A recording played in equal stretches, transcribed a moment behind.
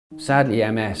Sadly,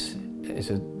 MS is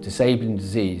a disabling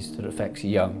disease that affects the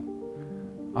young.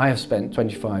 I have spent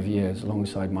 25 years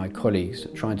alongside my colleagues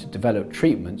trying to develop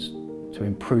treatments to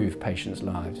improve patients'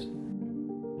 lives.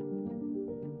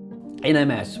 In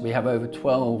MS, we have over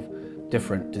 12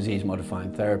 different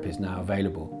disease-modifying therapies now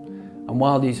available. And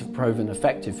while these have proven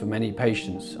effective for many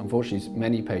patients, unfortunately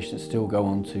many patients still go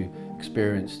on to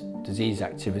experience disease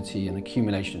activity and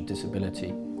accumulation of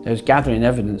disability. There's gathering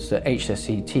evidence that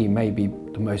HSCT may be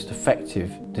the most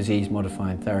effective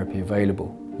disease-modifying therapy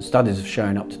available. And studies have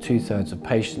shown up to 2/3 of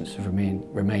patients have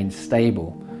remained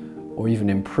stable or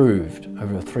even improved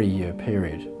over a 3-year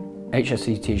period.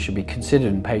 HSCT should be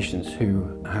considered in patients who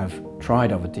have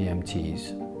tried other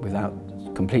DMTs without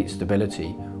complete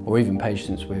stability, or even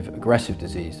patients with aggressive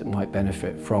disease that might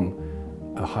benefit from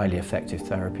a highly effective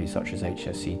therapy such as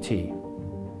HSCT.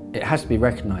 It has to be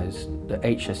recognised that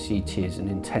HSCT is an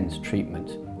intense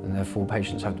treatment, and therefore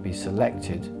patients have to be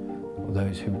selected for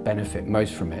those who benefit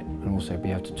most from it and also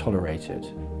be able to tolerate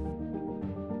it.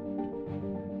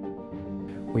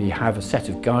 We have a set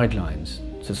of guidelines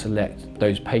to select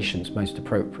those patients most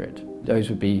appropriate. Those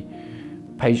would be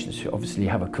patients who obviously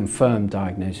have a confirmed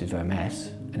diagnosis of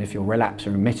MS, and if you're relapse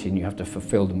and remitting, you have to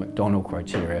fulfil the McDonald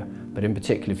criteria. But in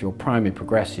particular, if you're primary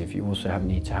progressive, you also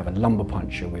need to have a lumbar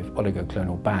puncture with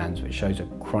oligoclonal bands, which shows a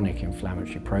chronic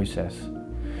inflammatory process.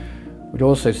 We'd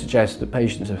also suggest that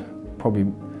patients are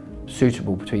probably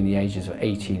suitable between the ages of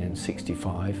 18 and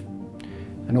 65,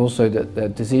 and also that the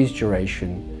disease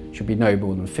duration should be no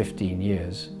more than 15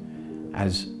 years,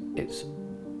 as it's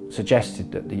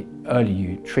suggested that the earlier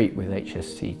you treat with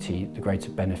HSCT, the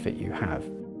greater benefit you have.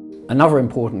 Another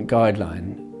important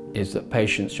guideline is that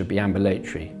patients should be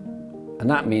ambulatory, and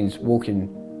that means walking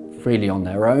freely on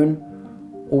their own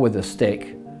or with a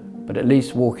stick, but at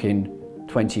least walking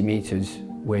 20 metres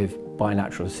with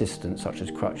bilateral assistance such as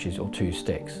crutches or 2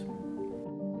 sticks.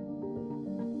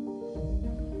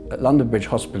 At London Bridge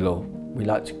Hospital, we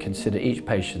like to consider each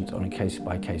patient on a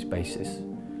case-by-case basis.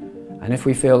 And if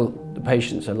we feel the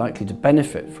patients are likely to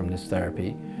benefit from this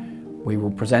therapy, we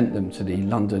will present them to the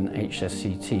London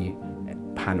HSCT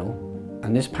panel.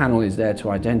 And this panel is there to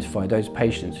identify those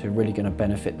patients who are really going to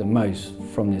benefit the most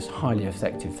from this highly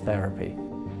effective therapy.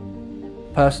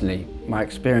 Personally, my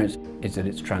experience is that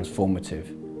it's transformative,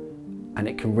 and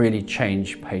it can really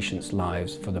change patients'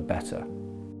 lives for the better.